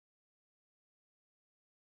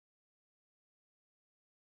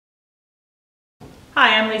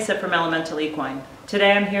Hi, I'm Lisa from Elemental Equine.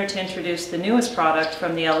 Today I'm here to introduce the newest product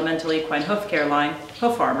from the Elemental Equine hoof care line,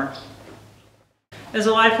 Hoof Armour. As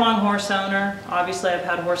a lifelong horse owner, obviously I've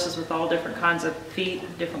had horses with all different kinds of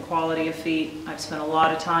feet, different quality of feet. I've spent a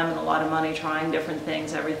lot of time and a lot of money trying different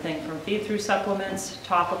things, everything from feed-through supplements,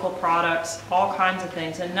 topical products, all kinds of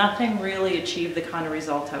things, and nothing really achieved the kind of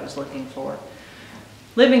result I was looking for.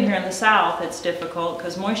 Living here in the South, it's difficult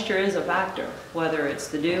because moisture is a factor. Whether it's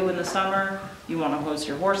the dew in the summer, you want to hose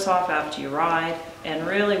your horse off after you ride, and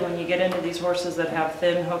really when you get into these horses that have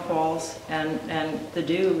thin hoof walls and the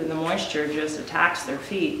dew and the moisture just attacks their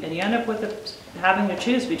feet, and you end up with having to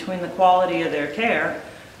choose between the quality of their care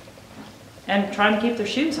and trying to keep their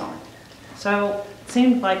shoes on. So it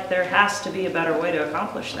seemed like there has to be a better way to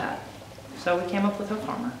accomplish that. So we came up with Hoof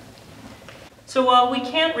Armour. So while we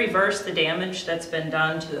can't reverse the damage that's been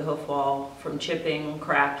done to the hoof wall from chipping,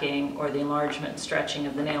 cracking, or the enlargement and stretching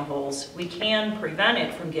of the nail holes, we can prevent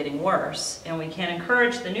it from getting worse, and we can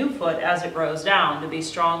encourage the new foot as it grows down to be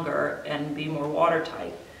stronger and be more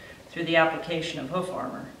watertight through the application of Hoof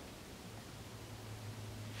Armour.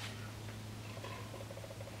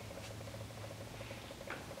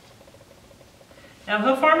 Now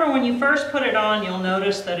Hoof Armour, when you first put it on, you'll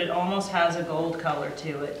notice that it almost has a gold color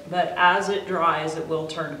to it, but as it dries it will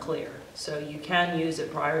turn clear, so you can use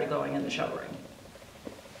it prior to going in the show ring.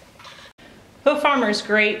 Hoof Armour is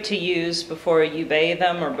great to use before you bathe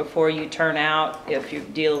them or before you turn out if you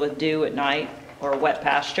deal with dew at night or wet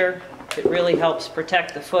pasture. It really helps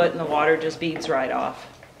protect the foot and the water just beads right off.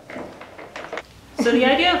 So the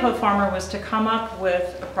idea of Hoof Armour was to come up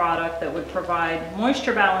with a product that would provide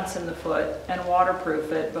moisture balance in the foot and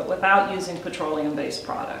waterproof it, but without using petroleum-based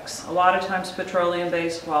products. A lot of times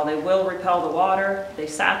petroleum-based, while they will repel the water, they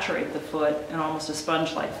saturate the foot in almost a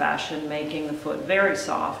sponge-like fashion, making the foot very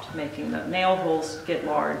soft, making the nail holes get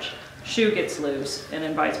large, shoe gets loose, and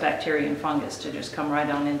invites bacteria and fungus to just come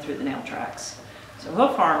right on in through the nail tracks. So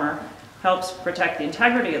Hoof Armour helps protect the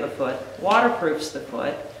integrity of the foot, waterproofs the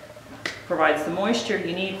foot, provides the moisture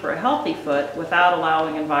you need for a healthy foot without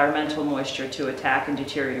allowing environmental moisture to attack and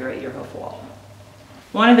deteriorate your hoof wall.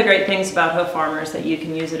 One of the great things about Hoof Armour is that you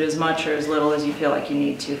can use it as much or as little as you feel like you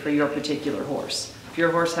need to for your particular horse. If your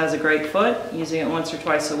horse has a great foot, using it once or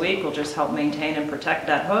twice a week will just help maintain and protect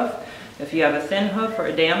that hoof. If you have a thin hoof or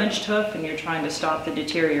a damaged hoof and you're trying to stop the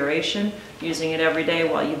deterioration, using it every day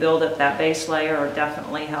while you build up that base layer will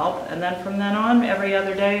definitely help. And then from then on, every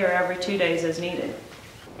other day or every 2 days as needed.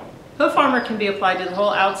 Hoof Armour can be applied to the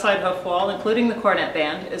whole outside hoof wall, including the cornet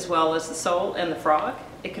band, as well as the sole and the frog.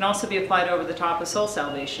 It can also be applied over the top of sole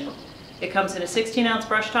salvation. It comes in a 16-ounce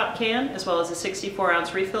brushtop can, as well as a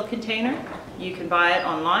 64-ounce refill container. You can buy it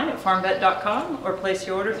online at FarmVet.com or place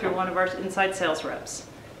your order through one of our inside sales reps.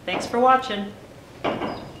 Thanks for watching.